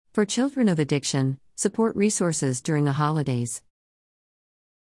For children of addiction, support resources during the holidays.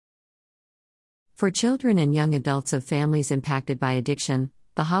 For children and young adults of families impacted by addiction,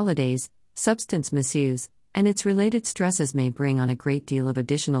 the holidays, substance misuse, and its related stresses may bring on a great deal of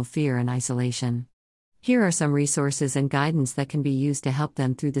additional fear and isolation. Here are some resources and guidance that can be used to help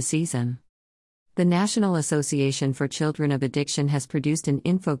them through the season. The National Association for Children of Addiction has produced an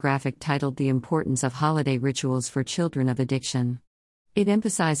infographic titled The Importance of Holiday Rituals for Children of Addiction. It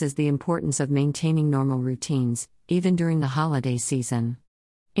emphasizes the importance of maintaining normal routines, even during the holiday season.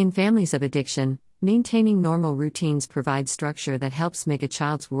 In families of addiction, maintaining normal routines provides structure that helps make a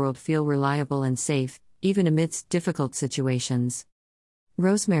child's world feel reliable and safe, even amidst difficult situations.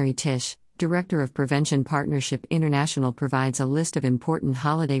 Rosemary Tisch, Director of Prevention Partnership International, provides a list of important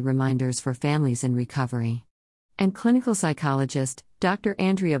holiday reminders for families in recovery. And clinical psychologist, Dr.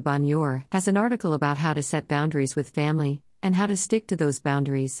 Andrea Bonjour, has an article about how to set boundaries with family, and how to stick to those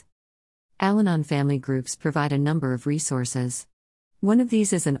boundaries. Al-Anon family groups provide a number of resources. One of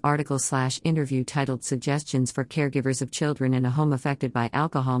these is an article/interview titled Suggestions for Caregivers of Children in a Home Affected by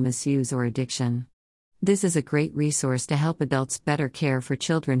Alcohol Misuse or Addiction. This is a great resource to help adults better care for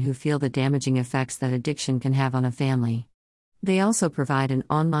children who feel the damaging effects that addiction can have on a family. They also provide an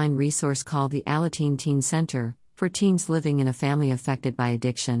online resource called the Alateen Teen Center, for teens living in a family affected by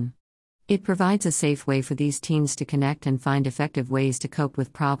addiction. It provides a safe way for these teens to connect and find effective ways to cope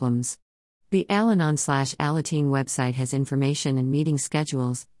with problems. The Al-Anon/Alateen website has information and meeting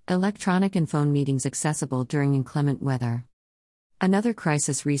schedules, electronic and phone meetings accessible during inclement weather. Another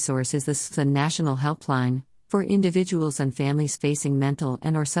crisis resource is the National Helpline, for individuals and families facing mental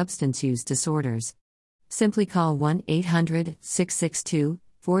and/or substance use disorders. Simply call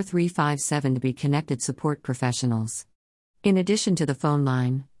 1-800-662-4357 to be connected support professionals. In addition to the phone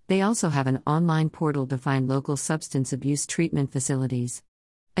line, they also have an online portal to find local substance abuse treatment facilities.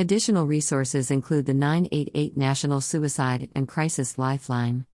 Additional resources include the 988 National Suicide and Crisis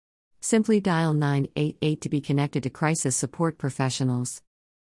Lifeline. Simply dial 988 to be connected to crisis support professionals.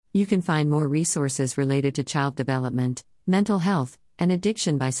 You can find more resources related to child development, mental health, and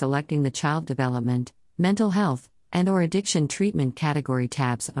addiction by selecting the Child Development, Mental Health, and/or Addiction Treatment category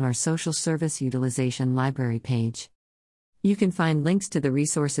tabs on our Social Service Utilization Library page. You can find links to the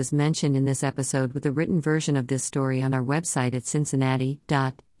resources mentioned in this episode with a written version of this story on our website at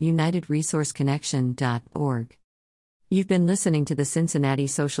cincinnati.unitedresourceconnection.org. You've been listening to the Cincinnati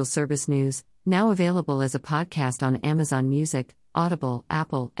Social Service News, now available as a podcast on Amazon Music, Audible,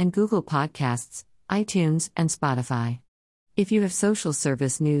 Apple and Google Podcasts, iTunes, and Spotify. If you have social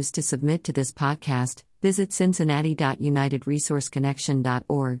service news to submit to this podcast, visit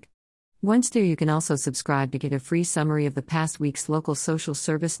cincinnati.unitedresourceconnection.org. Once there, you can also subscribe to get a free summary of the past week's local social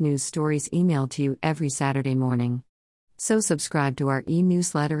service news stories emailed to you every Saturday morning. So subscribe to our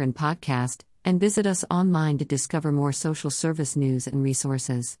e-newsletter and podcast, and visit us online to discover more social service news and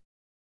resources.